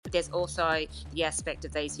there's also the aspect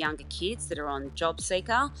of these younger kids that are on job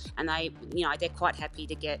seeker, and they're quite happy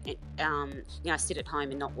to get, sit at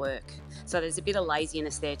home and not work. So there's a bit of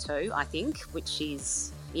laziness there too, I think, which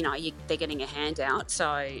is, they're getting a handout.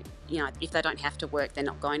 So, if they don't have to work, they're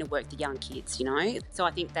not going to work, the young kids, So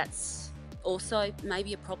I think that's also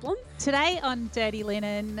maybe a problem. Today on Dirty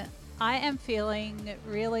Linen, I am feeling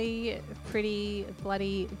really pretty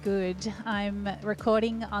bloody good. I'm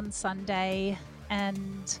recording on Sunday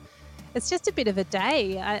and it's just a bit of a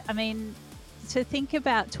day. I mean, to think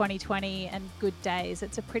about 2020 and good days,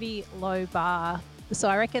 it's a pretty low bar. So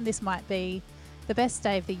I reckon this might be the best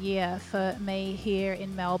day of the year for me here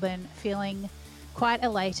in Melbourne, feeling quite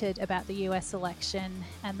elated about the US election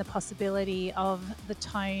and the possibility of the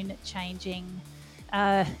tone changing.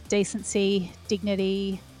 Decency,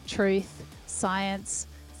 dignity, truth, science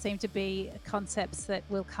seem to be concepts that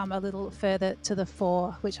will come a little further to the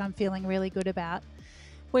fore, which I'm feeling really good about.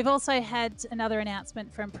 We've also had another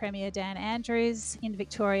announcement from Premier Dan Andrews in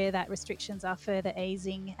Victoria that restrictions are further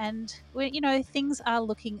easing and, things are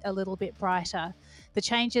looking a little bit brighter. The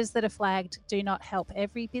changes that are flagged do not help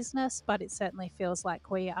every business, but it certainly feels like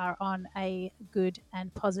we are on a good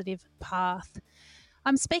and positive path.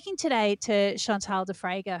 I'm speaking today to Chantal De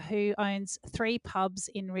Frager, who owns 3 pubs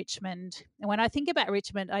in Richmond. And when I think about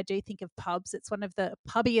Richmond, I do think of pubs. It's one of the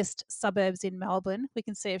pubbiest suburbs in Melbourne. We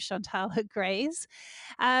can see if Chantal agrees.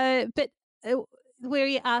 But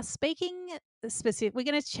we are speaking specific. We're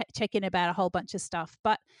going to check in about a whole bunch of stuff.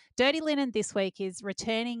 But Dirty Linen this week is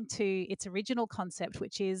returning to its original concept,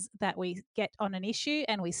 which is that we get on an issue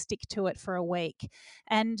and we stick to it for a week.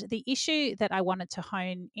 And the issue that I wanted to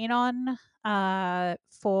hone in on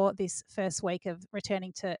for this first week of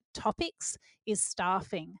returning to topics is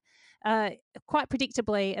staffing. Quite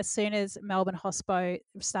predictably, as soon as Melbourne Hospo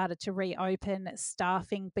started to reopen,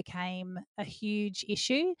 staffing became a huge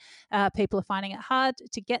issue. People are finding it hard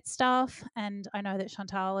to get staff, and I know that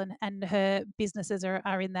Chantal and her businesses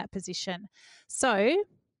are in that position. So,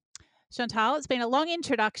 Chantal, it's been a long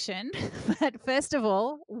introduction, but first of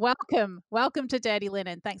all, welcome to Dirty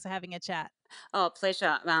Linen. Thanks for having a chat. Oh,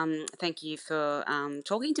 pleasure. Thank you for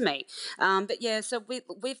talking to me. So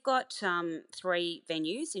we've got 3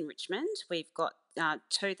 venues in Richmond. We've got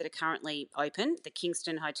 2 that are currently open, the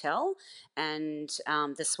Kingston Hotel and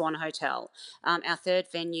the Swan Hotel. Our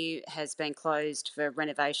 3rd venue has been closed for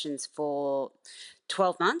renovations for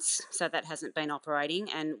 12 months, so that hasn't been operating.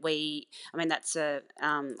 And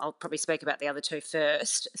I'll probably speak about the other 2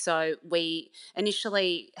 first. So we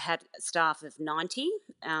initially had staff of 90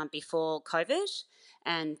 before COVID,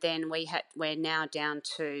 and then we're now down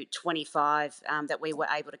to 25 that we were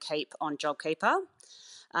able to keep on JobKeeper.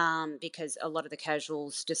 Because a lot of the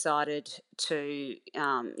casuals decided to,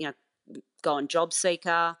 go on job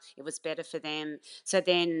seeker. It was better for them. So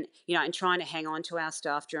then, and trying to hang on to our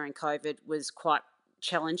staff during COVID was quite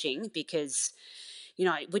challenging because,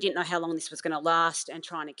 we didn't know how long this was going to last, and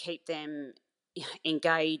trying to keep them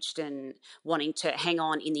engaged and wanting to hang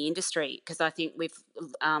on in the industry, because I think we've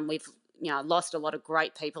lost a lot of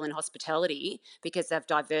great people in hospitality because they've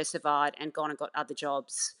diversified and gone and got other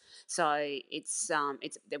jobs. So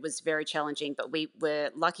it was very challenging, but we were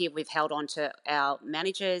lucky we've held on to our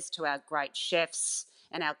managers, to our great chefs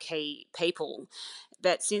and our key people.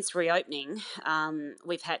 But since reopening,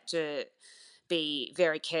 we've had to be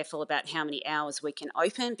very careful about how many hours we can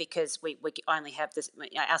open, because we only have this.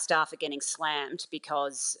 Our staff are getting slammed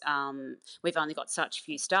because we've only got such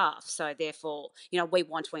few staff. So therefore, we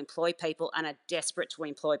want to employ people and are desperate to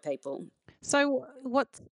employ people. So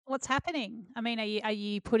what's happening? I mean, are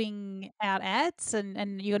you putting out ads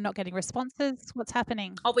and you're not getting responses? What's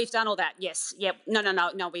happening? Oh, we've done all that. Yes. Yep.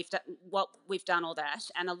 No. We've done all that,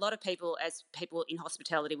 and a lot of people, as people in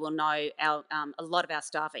hospitality will know, a lot of our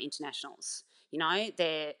staff are internationals.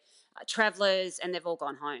 They're travellers, and they've all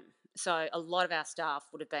gone home. So a lot of our staff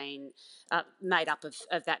would have been made up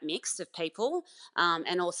of that mix of people.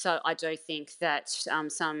 And also, I do think that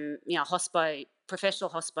some professional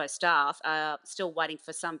hospo staff are still waiting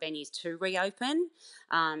for some venues to reopen.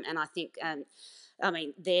 And I think,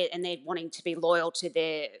 they're wanting to be loyal to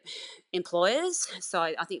their employers. So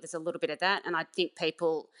I think there's a little bit of that. And I think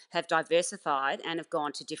people have diversified and have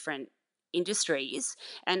gone to different industries.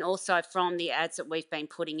 And also, from the ads that we've been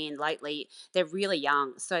putting in lately, they're really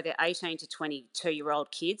young. So they're 18 to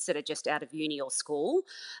 22-year-old kids that are just out of uni or school,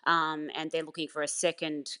 and they're looking for a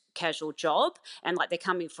second casual job, and they're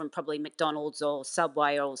coming from probably McDonald's or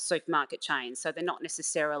Subway or supermarket chains. So they're not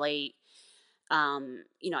necessarily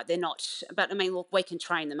they're not, but look, we can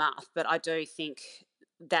train them up, but I do think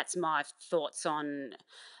that's my thoughts on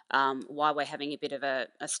why we're having a bit of a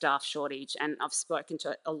staff shortage. And I've spoken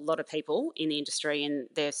to a lot of people in the industry, and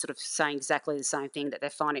they're sort of saying exactly the same thing, that they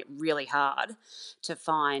find it really hard to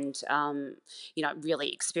find,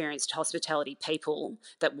 really experienced hospitality people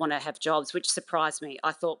that want to have jobs, which surprised me.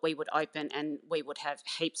 I thought we would open and we would have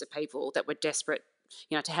heaps of people that were desperate,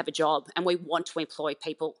 to have a job, and we want to employ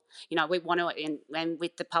people. We want to, and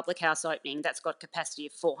with the public house opening, that's got capacity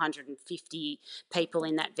of 450 people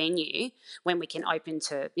in that venue. When we can open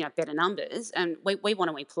to, better numbers, and we want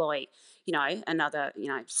to employ, another,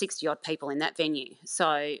 60 odd people in that venue.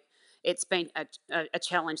 So it's been a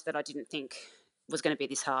challenge that I didn't think was going to be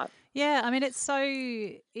this hard. Yeah, I mean, it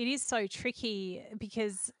is so tricky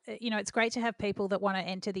because, it's great to have people that want to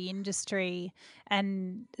enter the industry,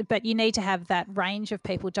 but you need to have that range of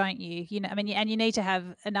people, don't you? And you need to have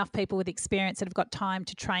enough people with experience that have got time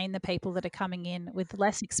to train the people that are coming in with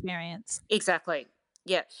less experience. Exactly.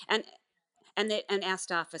 Yeah. And our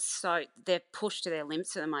staff they're pushed to their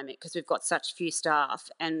limits at the moment because we've got such few staff,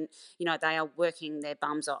 and they are working their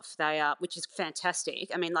bums off. Which is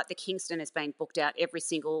fantastic. I mean, like the Kingston has been booked out every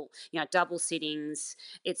single, double sittings.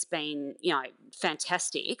 It's been,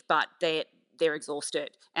 fantastic, but they're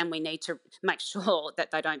exhausted, and we need to make sure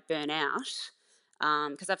that they don't burn out.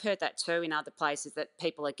 Because I've heard that too in other places, that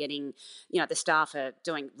people are getting, the staff are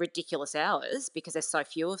doing ridiculous hours because there's so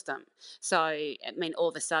few of them. So, I mean, all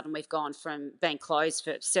of a sudden we've gone from being closed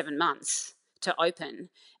for 7 months to open.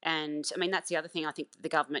 And, I mean, that's the other thing I think the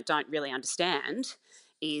government don't really understand,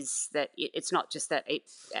 is that it's not just that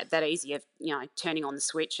easy of, turning on the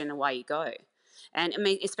switch and away you go. And, I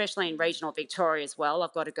mean, especially in regional Victoria as well.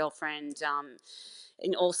 I've got a girlfriend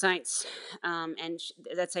in All Saints, and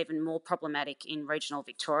that's even more problematic in regional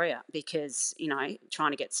Victoria because,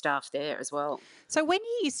 trying to get staff there as well. So when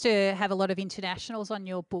you used to have a lot of internationals on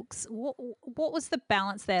your books, what was the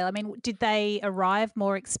balance there? I mean, did they arrive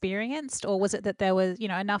more experienced, or was it that there was,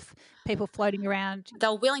 enough people floating around? They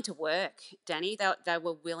were willing to work, Danny. They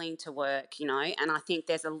were willing to work, and I think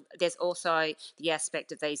there's also the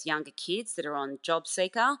aspect of these younger kids that are on Job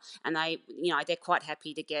Seeker, and they're quite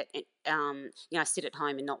happy to get sit at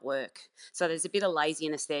home and not work. So there's a bit of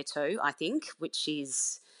laziness there too, I think, which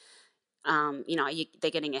is,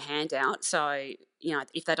 they're getting a handout. So,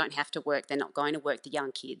 if they don't have to work, they're not going to work, the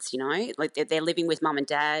young kids, like they're living with mum and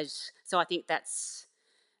dad. So I think that's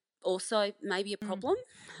also maybe a problem.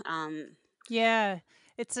 Yeah.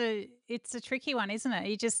 It's a tricky one, isn't it?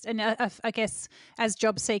 You just, and I guess as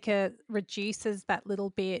job seeker reduces that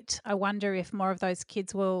little bit, I wonder if more of those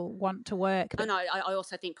kids will want to work. But I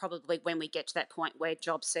also think probably when we get to that point where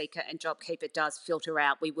job seeker and job keeper does filter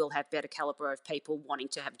out, we will have better calibre of people wanting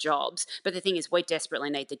to have jobs. But the thing is, we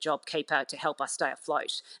desperately need the job keeper to help us stay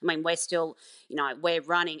afloat. I mean, we're still, we're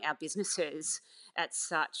running our businesses at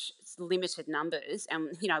such limited numbers,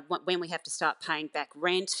 and when we have to start paying back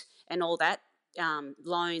rent and all that,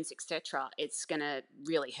 loans, etc., it's going to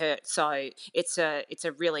really hurt. So it's a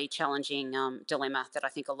really challenging dilemma that I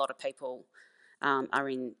think a lot of people are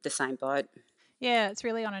in the same boat. Yeah, it's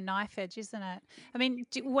really on a knife edge, isn't it? I mean,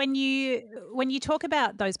 when you talk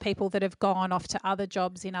about those people that have gone off to other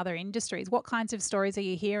jobs in other industries, what kinds of stories are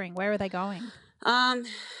you hearing? Where are they going?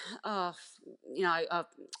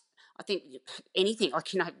 I think anything,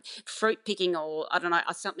 like, fruit picking, or I don't know,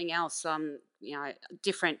 something else,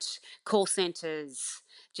 different call centres,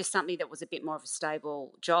 just something that was a bit more of a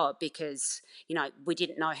stable job because, we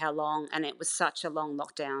didn't know how long, and it was such a long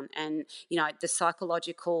lockdown, and, the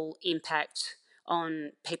psychological impact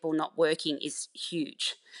on people not working is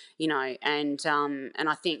huge, and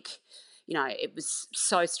I think, it was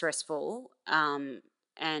so stressful.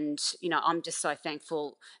 And, I'm just so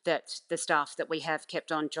thankful that the staff that we have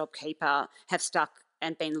kept on JobKeeper have stuck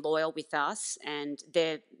and been loyal with us, and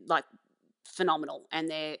they're like phenomenal, and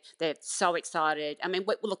they're so excited. I mean,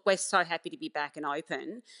 we're so happy to be back and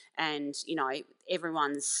open, and,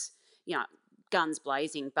 everyone's, guns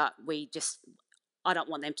blazing, but I don't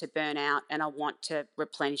want them to burn out, and I want to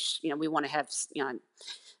replenish, we want to have,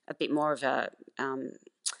 a bit more of a,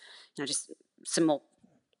 just some more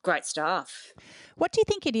great staff. What do you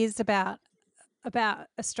think it is about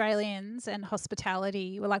Australians and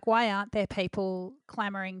hospitality? Like, why aren't there people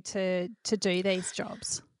clamouring to do these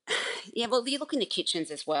jobs? Yeah, well, you look in the kitchens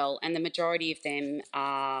as well, and the majority of them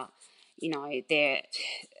are, they're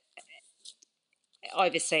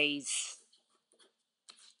overseas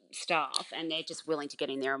staff, and they're just willing to get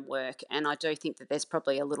in there and work. And I do think that there's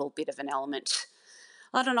probably a little bit of an element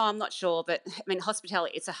I don't know. I'm not sure, but I mean,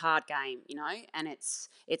 hospitality. It's a hard game, and it's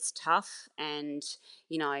tough, and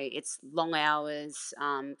it's long hours.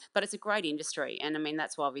 But it's a great industry, and I mean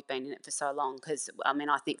that's why we've been in it for so long. Because I mean,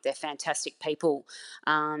 I think they're fantastic people,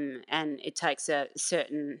 and it takes a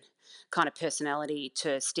certain kind of personality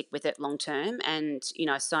to stick with it long term. And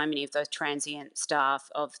so many of those transient staff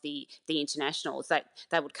of the internationals,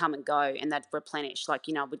 they would come and go, and they'd replenish. Like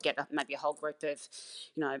we'd get maybe a whole group of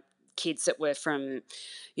kids that were from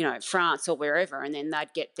France or wherever, and then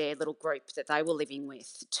they'd get their little group that they were living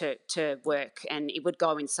with to work, and it would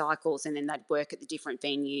go in cycles, and then they'd work at the different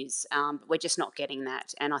venues. But we're just not getting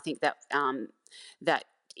that, and I think that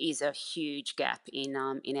is a huge gap in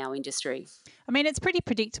our industry. I mean, it's pretty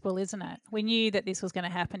predictable, isn't it? We knew that this was going to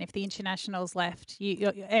happen. If the internationals left,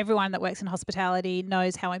 everyone that works in hospitality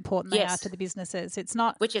knows how important they are to the businesses. It's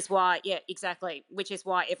not... Which is why, yeah, exactly. Which is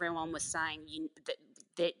why everyone was saying that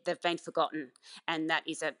they've been forgotten, and that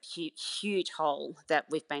is a huge hole that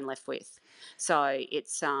we've been left with. So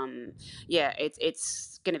it's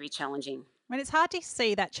it's going to be challenging. I mean, it's hard to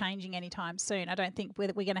see that changing anytime soon. I don't think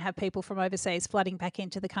we're going to have people from overseas flooding back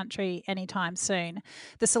into the country anytime soon.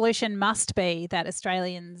 The solution must be that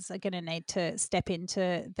Australians are going to need to step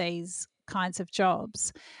into these kinds of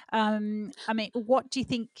jobs. I mean, what do you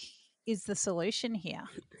think is the solution here?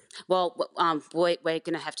 Well, we're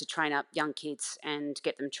going to have to train up young kids and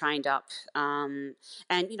get them trained up, and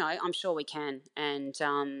I'm sure we can, and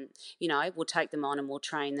we'll take them on and we'll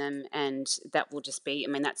train them, and that will just be.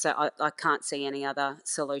 I mean, I can't see any other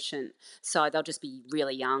solution. So they'll just be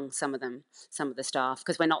really young, some of the staff,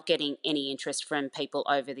 because we're not getting any interest from people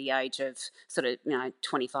over the age of sort of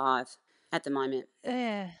 25 at the moment.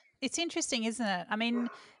 Yeah, it's interesting, isn't it? I mean,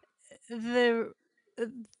 the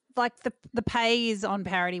pay is on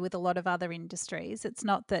parity with a lot of other industries. It's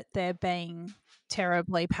not that they're being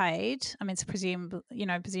terribly paid. I mean, it's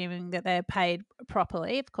presuming that they're paid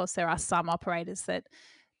properly. Of course, there are some operators that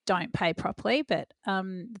don't pay properly, but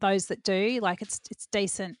those that do, like it's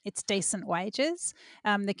decent wages.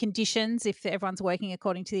 The conditions, if everyone's working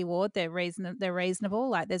according to the award, they're reasonable.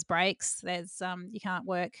 Like there's breaks, there's you can't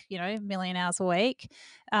work a million hours a week.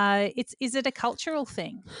 Is it a cultural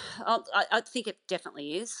thing? I think it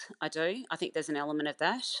definitely is. I do. I think there's an element of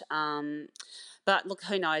that. But look,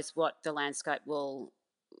 who knows what the landscape will,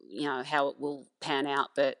 how it will pan out.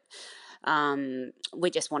 But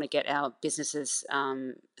we just want to get our businesses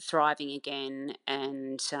thriving again,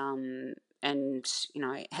 and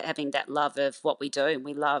having that love of what we do.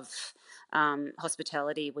 We love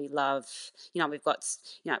hospitality. We love, we've got,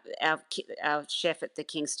 our chef at the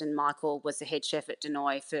Kingston, Michael, was the head chef at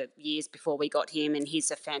Denoy for years before we got him, and he's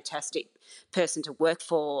a fantastic person to work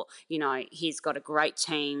for. He's got a great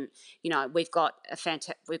team. We've got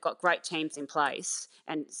great teams in place,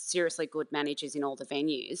 and seriously good managers in all the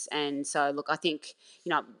venues. And so, look, I think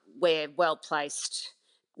we're well placed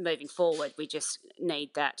moving forward. We just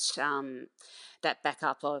need that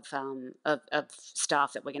backup of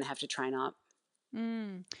staff that we're going to have to train up. I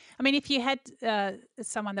mean, if you had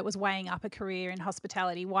someone that was weighing up a career in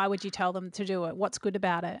hospitality, why would you tell them to do it? What's good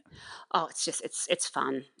about it? Oh, it's just it's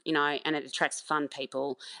fun, and it attracts fun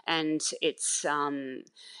people, and it's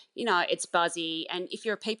it's buzzy. And if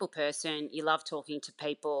you're a people person, you love talking to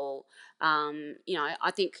people.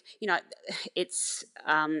 I think it's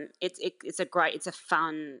a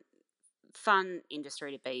fun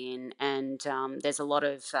industry to be in, and there's a lot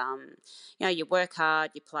of you work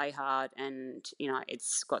hard, you play hard, and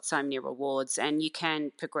it's got so many rewards, and you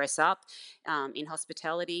can progress up in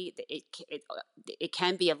hospitality. It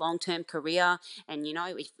can be a long-term career, and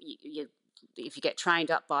if you get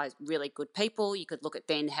trained up by really good people, you could look at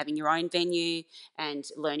then having your own venue and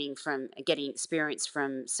getting experience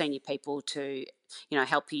from senior people to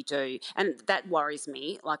help you do. And that worries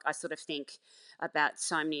me. Like, I sort of think about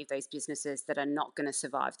so many of these businesses that are not going to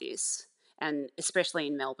survive this, and especially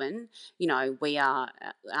in Melbourne, we are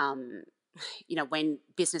when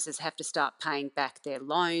businesses have to start paying back their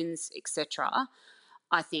loans, etc.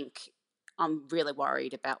 I think I'm really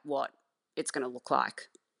worried about what it's going to look like,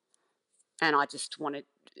 and I just wanted.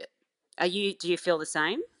 Do you feel the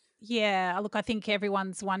same? Yeah, look, I think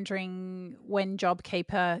everyone's wondering when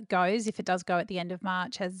JobKeeper goes, if it does go at the end of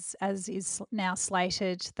March, as is now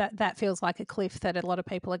slated. That feels like a cliff that a lot of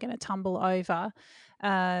people are going to tumble over.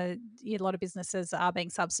 A lot of businesses are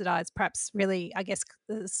being subsidised. Perhaps, really, I guess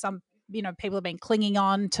some people have been clinging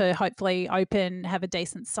on to hopefully open, have a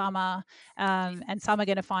decent summer, and some are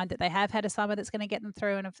going to find that they have had a summer that's going to get them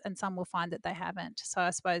through, and some will find that they haven't. So I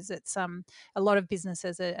suppose it's a lot of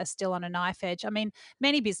businesses are still on a knife edge. I mean,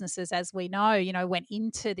 many businesses, as we know, went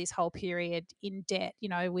into this whole period in debt,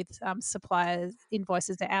 with suppliers'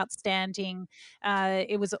 invoices are outstanding.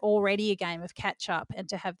 It was already a game of catch up, and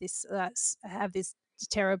to have this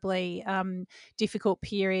terribly difficult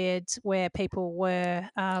period where people were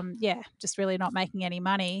just really not making any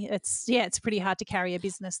money, it's pretty hard to carry a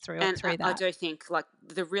business through And I that. do think like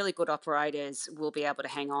the really good operators will be able to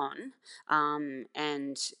hang on,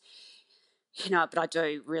 and but I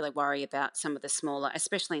do really worry about some of the smaller,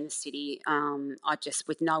 especially in the city. I just,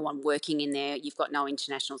 with no one working in there, you've got no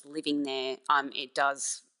internationals living there. It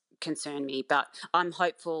does concern me, but I'm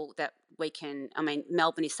hopeful that we can. I mean,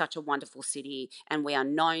 Melbourne is such a wonderful city, and we are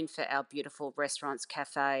known for our beautiful restaurants,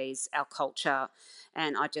 cafes, our culture.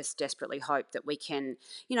 And I just desperately hope that we can,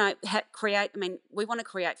 create. I mean, we want to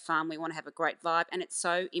create fun. We want to have a great vibe, and it's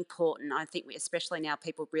so important. I think especially now,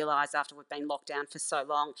 people realise after we've been locked down for so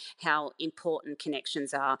long how important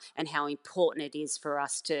connections are, and how important it is for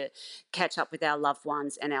us to catch up with our loved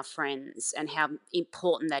ones and our friends, and how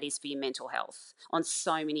important that is for your mental health on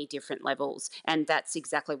so many different levels. And that's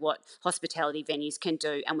exactly what hospitality venues can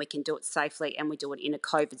do, and we can do it safely, and we do it in a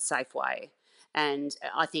COVID safe way. And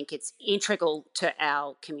I think it's integral to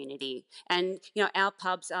our community. And, our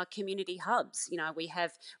pubs are community hubs. We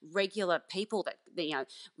have regular people that,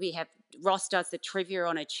 we have, Ross does the trivia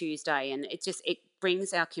on a Tuesday, and it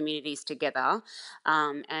brings our communities together.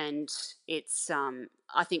 And it's,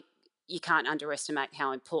 I think you can't underestimate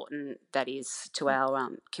how important that is to our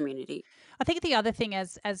community. I think the other thing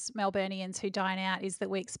as Melburnians who dine out is that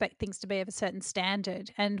we expect things to be of a certain standard.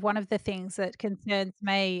 And one of the things that concerns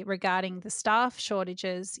me regarding the staff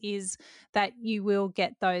shortages is that you will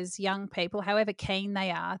get those young people, however keen they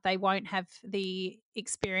are, they won't have the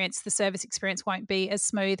experience, the service experience won't be as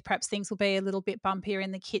smooth. Perhaps things will be a little bit bumpier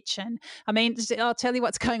in the kitchen. I mean, I'll tell you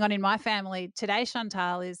what's going on in my family today,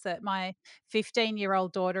 Chantal, is that my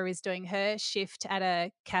 15-year-old daughter is doing her shift at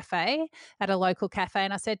a cafe, at a local cafe.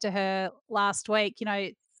 And I said to her last week,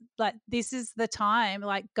 like, this is the time,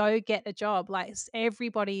 like, go get a job. Like,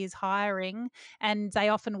 everybody is hiring, and they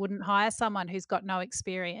often wouldn't hire someone who's got no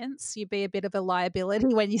experience. You'd be a bit of a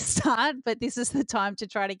liability when you start, but this is the time to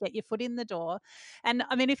try to get your foot in the door. And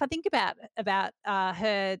I mean, if I think about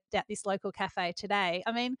her at this local cafe today,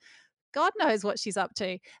 I mean, God knows what she's up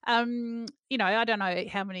to. I don't know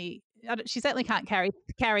how many. She certainly can't carry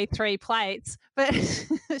 3 plates, but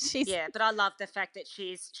she's Yeah, but I love the fact that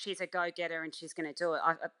she's a go getter, and she's going to do it.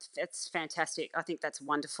 It's fantastic. I think that's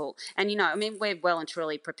wonderful. And I mean, we're well and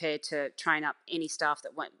truly prepared to train up any staff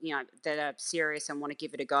that want, that are serious and want to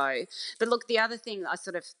give it a go. But look, the other thing I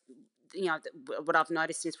sort of, what I've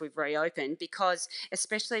noticed since we've reopened, because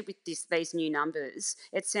especially with these new numbers,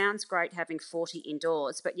 it sounds great having 40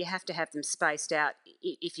 indoors, but you have to have them spaced out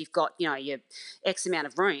if you've got, your X amount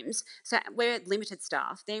of rooms. So we're limited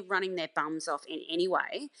staff. They're running their bums off in any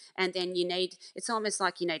way. And then it's almost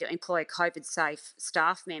like you need to employ a COVID safe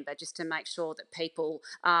staff member just to make sure that people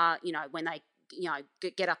are, when they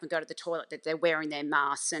get up and go to the toilet, that they're wearing their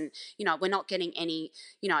masks. And we're not getting any,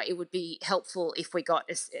 it would be helpful if we got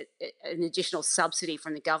an additional subsidy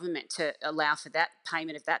from the government to allow for that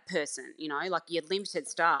payment of that person, like your limited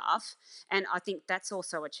staff. And I think that's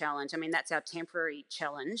also a challenge. I mean, that's our temporary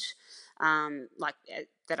challenge,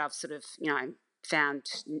 that I've sort of found.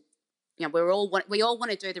 We all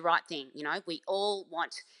want to do the right thing. We all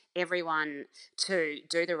want everyone to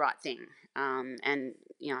do the right thing. And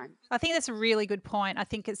I think that's a really good point. I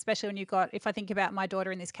think especially when if I think about my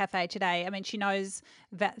daughter in this cafe today, I mean, she knows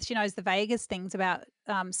the Vegas things about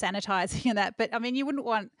sanitizing and that, but I mean, you wouldn't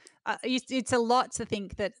want, it's a lot to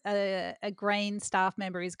think that a green staff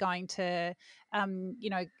member is going to,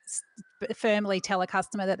 firmly tell a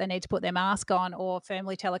customer that they need to put their mask on, or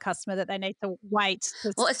firmly tell a customer that they need to wait.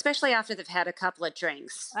 Well, especially after they've had a couple of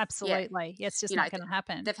drinks. Absolutely. Yeah. It's just not going to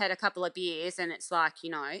happen. They've had a couple of beers, and it's like,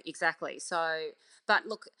 exactly. So, but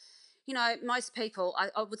look, most people,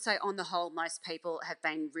 I would say on the whole, most people have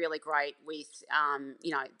been really great with,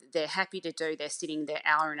 they're happy to do, they're sitting their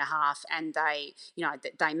hour and a half, and they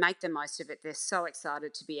make the most of it. They're so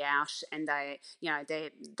excited to be out, and they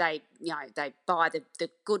buy the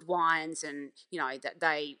good wines, and, that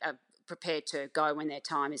they are prepared to go when their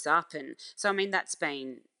time is up. And so, I mean, that's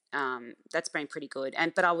been pretty good.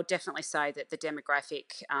 But I would definitely say that the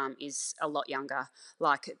demographic is a lot younger.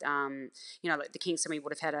 Like, like the Kingston, we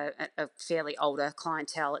would have had a fairly older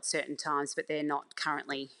clientele at certain times, but they're not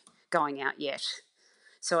currently going out yet.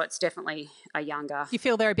 So it's definitely a younger. You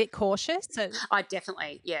feel they're a bit cautious? I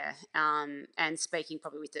definitely, yeah. And speaking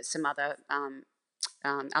probably with some other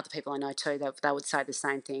people I know too, they would say the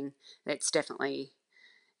same thing. It's definitely,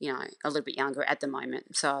 a little bit younger at the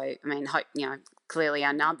moment. So, I mean, hope, clearly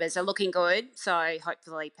our numbers are looking good. So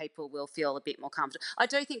hopefully people will feel a bit more comfortable. I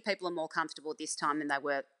do think people are more comfortable this time than they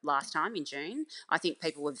were last time in June. I think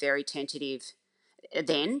people were very tentative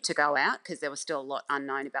then to go out because there was still a lot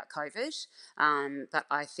unknown about COVID. But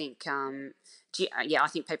I think, I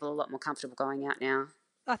think people are a lot more comfortable going out now.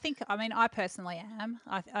 I personally am.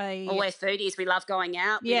 Well, we're foodies. We love going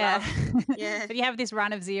out. Yeah. Yeah. But you have this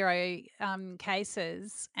run of zero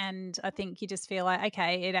cases, and I think you just feel like,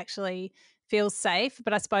 okay, it actually feels safe.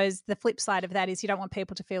 But I suppose the flip side of that is you don't want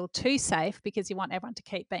people to feel too safe because you want everyone to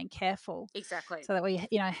keep being careful. Exactly. So that we,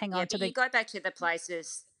 hang on to you go back to the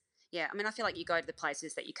places. Yeah, I mean, I feel like you go to the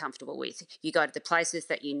places that you're comfortable with. You go to the places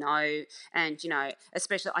that you know, and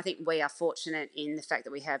especially, I think we are fortunate in the fact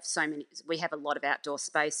that we have a lot of outdoor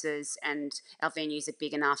spaces, and our venues are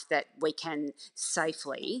big enough that we can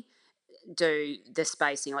safely do the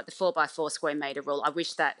spacing, like the 4x4 square metre rule. I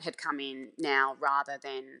wish that had come in now rather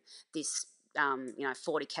than this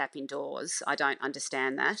 40 cap indoors. I don't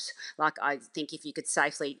understand that. Like, I think if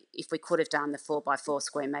we could have done the 4x4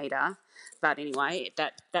 square metre, but anyway,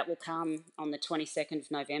 that will come on the 22nd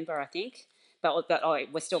of November, I think. But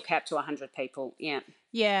we're still capped to 100 people. Yeah.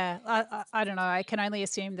 Yeah, I don't know. I can only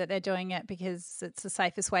assume that they're doing it because it's the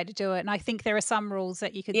safest way to do it. And I think there are some rules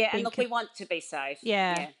that you could and look, we want to be safe.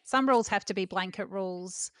 Yeah. Some rules have to be blanket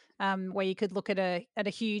rules, where you could look at a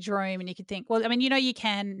huge room and you could think, well, I mean, you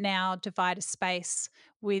can now divide a space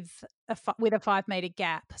with a 5 meter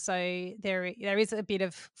gap. So there is a bit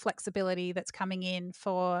of flexibility that's coming in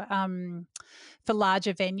for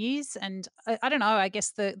larger venues. And I don't know, I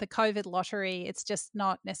guess the COVID lottery, it's just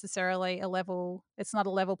not necessarily it's not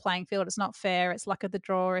a level playing field. It's not fair. It's luck of the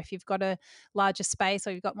draw. If you've got a larger space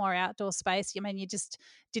or you've got more outdoor space, I mean, you just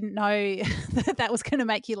didn't know that was going to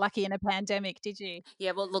make you lucky in a pandemic, did you?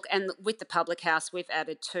 Yeah, well, look, and with the public house, we've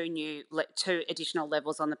added two additional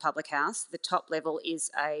levels on the public house. The top level is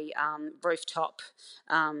a rooftop.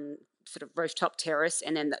 Sort of rooftop terrace,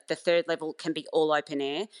 and then the third level can be all open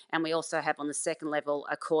air, and we also have on the second level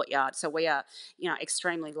a courtyard. So we are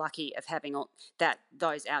extremely lucky of having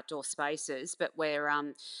those outdoor spaces, but we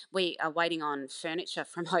are waiting on furniture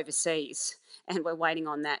from overseas, and we're waiting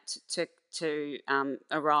on that to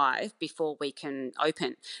arrive before we can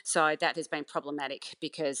open. So that has been problematic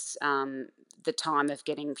because the time of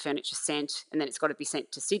getting furniture sent, and then it's got to be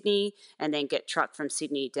sent to Sydney and then get trucked from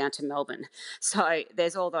Sydney down to Melbourne. So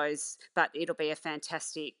there's all those, but it'll be a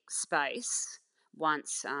fantastic space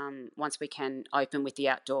once we can open with the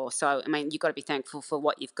outdoor. So, I mean, you've got to be thankful for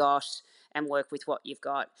what you've got and work with what you've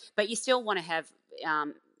got. But you still want to have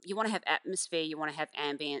atmosphere, you want to have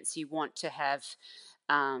ambience, you want to have,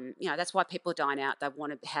 that's why people dine out. They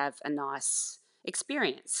want to have a nice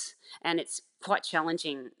experience, and it's quite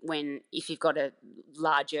challenging if you've got a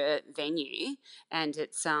larger venue and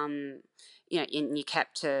it's and you're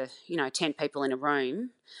capped to 10 people in a room,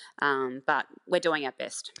 but we're doing our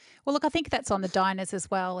best. Well, look, I think that's on the diners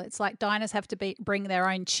as well. It's like diners have to bring their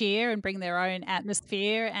own cheer and bring their own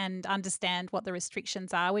atmosphere and understand what the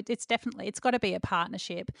restrictions are. It's got to be a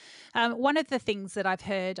partnership. One of the things that I've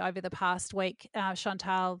heard over the past week,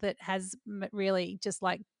 Chantal, that has really just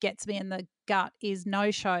like gets me in the gut is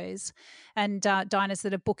no-shows and diners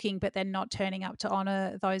that are booking but they're not turning up to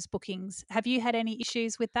honour those bookings. Have you had any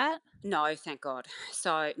issues with that? No, thank God.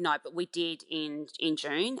 So no, but we did in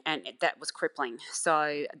June, and that was crippling.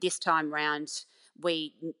 So this time round,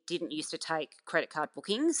 we didn't used to take credit card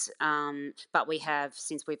bookings, but we have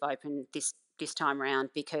since we've opened this time round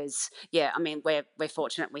because I mean we're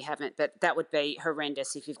fortunate we haven't, but that would be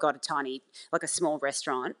horrendous if you've got a small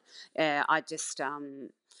restaurant. I just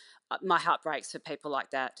my heart breaks for people like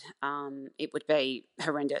that. It would be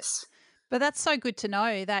horrendous. But that's so good to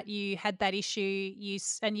know that you had that issue,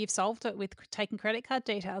 and you've solved it with taking credit card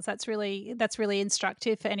details. That's really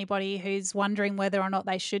instructive for anybody who's wondering whether or not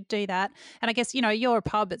they should do that. And I guess you're a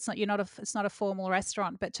pub. It's not a formal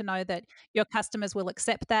restaurant, but to know that your customers will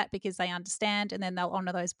accept that because they understand, and then they'll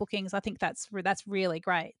honour those bookings. I think that's really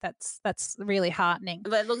great. That's really heartening.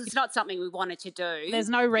 But look, it's not something we wanted to do. There's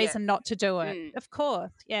no reason not to do it. Of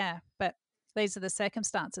course, yeah, but these are the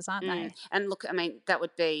circumstances, aren't they? And look, I mean, that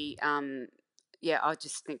would be, I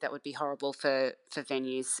just think that would be horrible for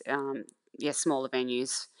venues. Smaller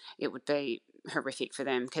venues, it would be horrific for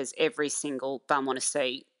them because every single bum on a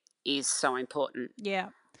seat is so important. Yeah.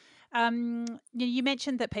 You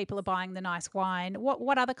mentioned that people are buying the nice wine.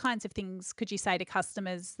 What other kinds of things could you say to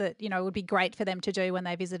customers that, would be great for them to do when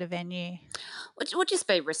they visit a venue? We'll just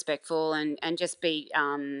be respectful and just be,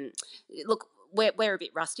 look, we're a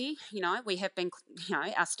bit rusty, we have been,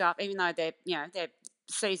 our staff, even though they're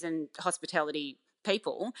seasoned hospitality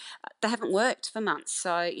people, they haven't worked for months.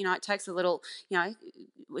 So, it takes a little,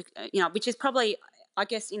 which is probably, I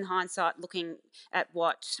guess, in hindsight, looking at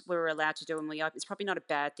what we were allowed to do when we opened, it's probably not a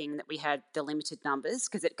bad thing that we had the limited numbers,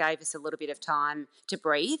 because it gave us a little bit of time to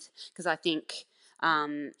breathe, because I think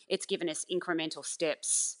it's given us incremental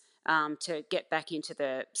steps to get back into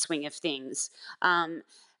the swing of things. But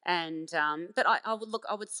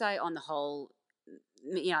I would say on the whole,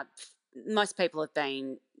 most people have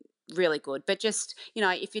been really good, but just,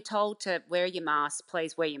 if you're told to wear your mask,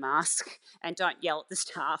 please wear your mask and don't yell at the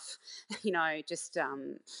staff. Just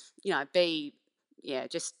be,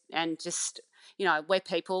 we're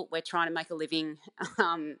people, we're trying to make a living.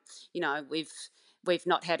 We've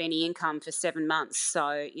not had any income for 7 months,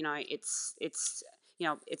 so it's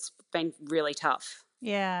been really tough.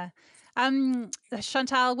 Yeah.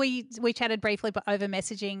 Chantal, we chatted briefly over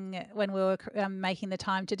messaging when we were making the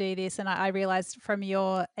time to do this, and I realised from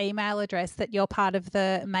your email address that you're part of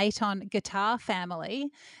the Maton guitar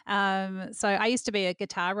family. So I used to be a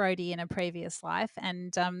guitar roadie in a previous life,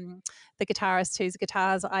 and the guitarist whose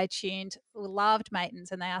guitars I tuned loved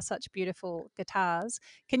Matons, and they are such beautiful guitars.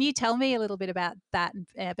 Can you tell me a little bit about that,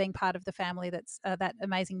 being part of the family that's that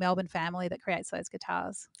amazing Melbourne family that creates those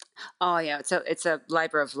guitars? Oh yeah, it's a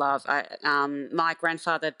labour of love. My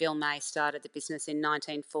grandfather Bill May started the business in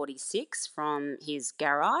 1946 from his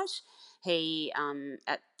garage. He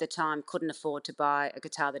at the time couldn't afford to buy a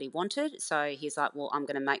guitar that he wanted, so he's like, "Well, I'm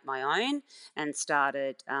going to make my own," and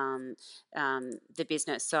started the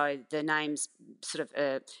business. So the name's sort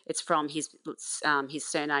of it's from his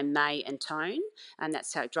surname May and Tone, and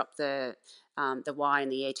that's how it dropped the Y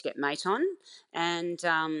and the E to get Maton. And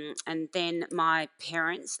then my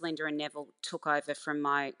parents, Linda and Neville, took over from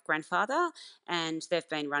my grandfather, and they've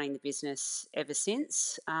been running the business ever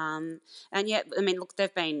since. And yeah, I mean, look,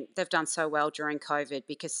 they've done so well during COVID,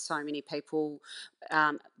 because so many people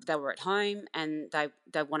they were at home and they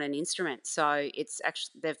want an instrument. So it's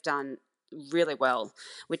actually, they've done really well,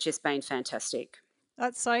 which has been fantastic.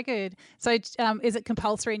 That's so good. So is it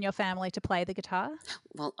compulsory in your family to play the guitar?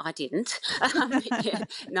 Well, I didn't.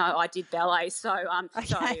 No, I did ballet, so Okay.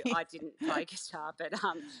 so I didn't play guitar. But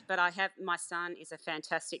I have, my son is a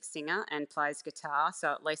fantastic singer and plays guitar,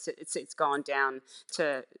 so at least it's gone down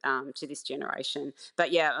to this generation.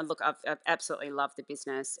 But yeah, look, I've absolutely loved the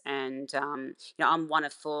business, and I'm one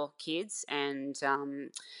of 4 kids, and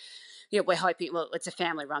yeah, we're hoping, well, it's a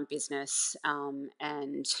family-run business,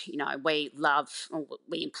 and, we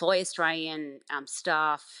employ Australian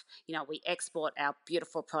staff. We export our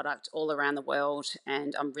beautiful product all around the world,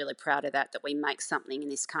 and I'm really proud of that we make something in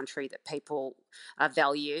this country that people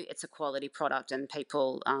value. It's a quality product, and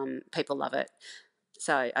people love it.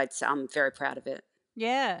 So I'm very proud of it.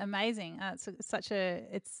 Yeah, amazing. It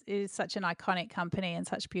is such an iconic company and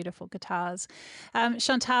such beautiful guitars.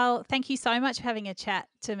 Chantal, thank you so much for having a chat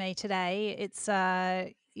to me today.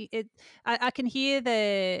 I can hear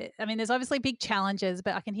there's obviously big challenges,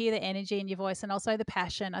 but I can hear the energy in your voice and also the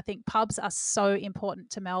passion. I think pubs are so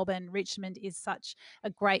important to Melbourne. Richmond is such a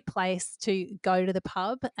great place to go to the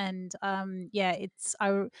pub, and I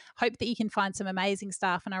hope that you can find some amazing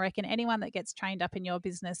staff, and I reckon anyone that gets trained up in your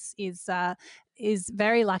business is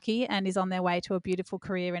very lucky and is on their way to a beautiful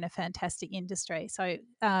career in a fantastic industry. So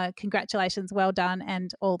congratulations, well done,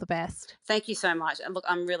 and all the best. Thank you so much. And look,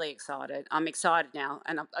 I'm really excited. I'm excited now,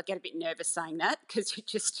 and I get a bit nervous saying that because you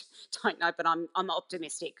just don't know, but I'm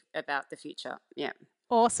optimistic about the future. Yeah.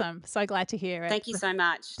 Awesome. So glad to hear it. Thank you so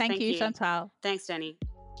much. Thank you, Chantal. Thanks, Danny.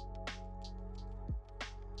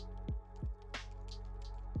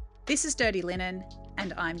 This is Dirty Linen,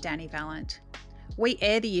 and I'm Danny Vallant. We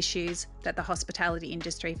air the issues that the hospitality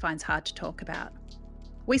industry finds hard to talk about.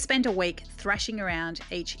 We spend a week thrashing around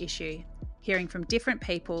each issue, hearing from different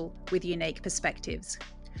people with unique perspectives.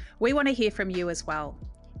 We want to hear from you as well.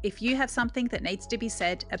 If you have something that needs to be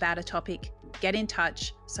said about a topic, get in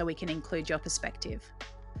touch so we can include your perspective.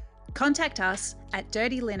 Contact us at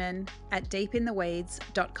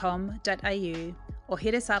dirtylinen@deepintheweeds.com.au or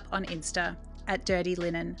hit us up on Insta at Dirty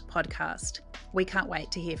Linen Podcast. We can't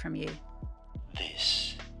wait to hear from you.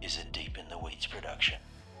 This is a Deep in the Weeds production.